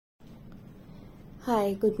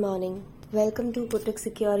Hi, good morning. Welcome to Kotak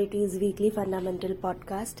Securities Weekly Fundamental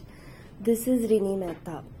Podcast. This is Rini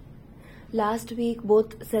Mehta. Last week,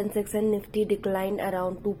 both Sensex and Nifty declined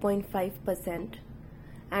around 2.5%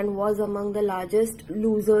 and was among the largest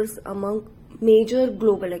losers among major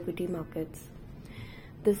global equity markets.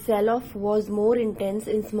 The sell-off was more intense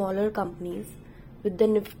in smaller companies, with the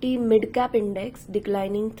Nifty Midcap Index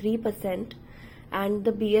declining 3% and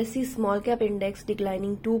the BSE Smallcap Index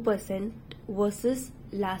declining 2% versus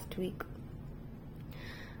last week.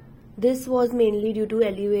 This was mainly due to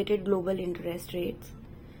elevated global interest rates.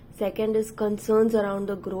 Second is concerns around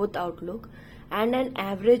the growth outlook, and an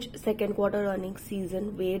average second quarter earnings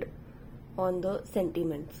season weighed on the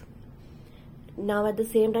sentiments. Now at the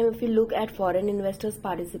same time, if you look at foreign investors'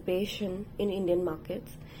 participation in Indian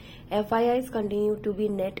markets, FIIs continue to be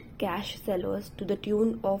net cash sellers to the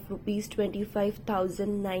tune of rupees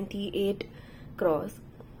 25,098 crores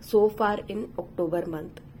so far in October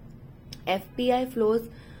month. FPI flows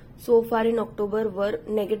so far in October were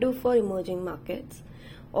negative for emerging markets.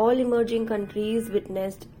 All emerging countries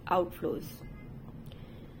witnessed outflows.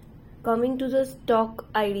 Coming to the stock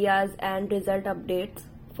ideas and result updates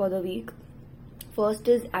for the week. First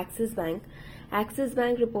is Axis Bank. Axis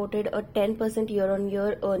Bank reported a 10%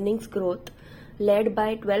 year-on-year earnings growth led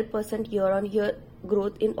by 12% year-on-year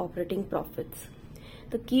growth in operating profits.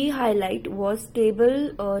 The key highlight was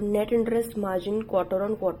stable net interest margin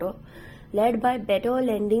quarter-on-quarter, led by better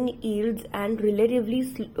lending yields and relatively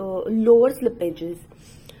lower slippages.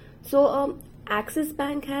 So, Axis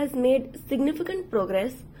Bank has made significant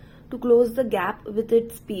progress to close the gap with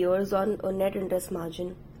its peers on net interest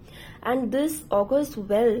margin. And this augurs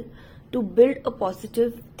well to build a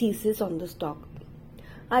positive thesis on the stock.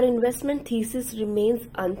 Our investment thesis remains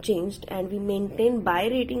unchanged and we maintain buy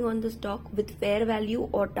rating on the stock with fair value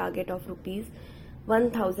or target of rupees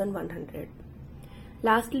 1,100.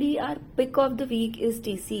 Lastly, our pick of the week is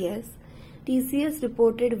TCS. TCS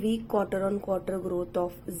reported weak quarter-on-quarter growth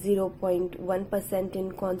of 0.1%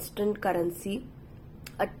 in constant currency,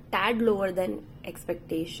 a tad lower than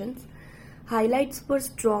expectations. Highlights were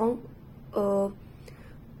strong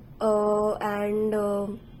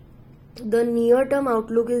the near-term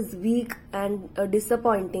outlook is weak and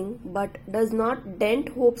disappointing, but does not dent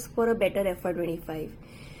hopes for a better FY2025.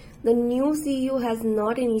 The new CEO has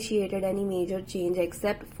not initiated any major change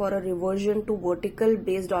except for a reversion to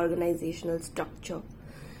vertical-based organizational structure.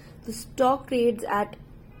 The stock trades at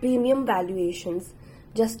premium valuations,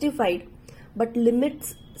 justified, but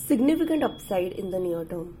limits significant upside in the near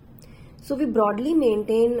term. So we broadly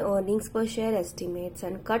maintain earnings per share estimates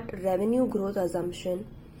and cut revenue growth assumption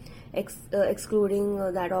excluding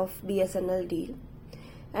that of BSNL deal,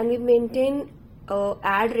 and we maintain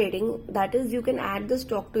add rating, that is you can add the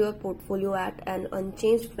stock to your portfolio at an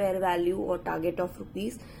unchanged fair value or target of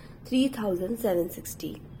rupees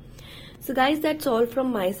 3,760. So guys, that's all from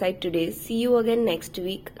my side today. See you again next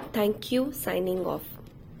week. Thank you. Signing off.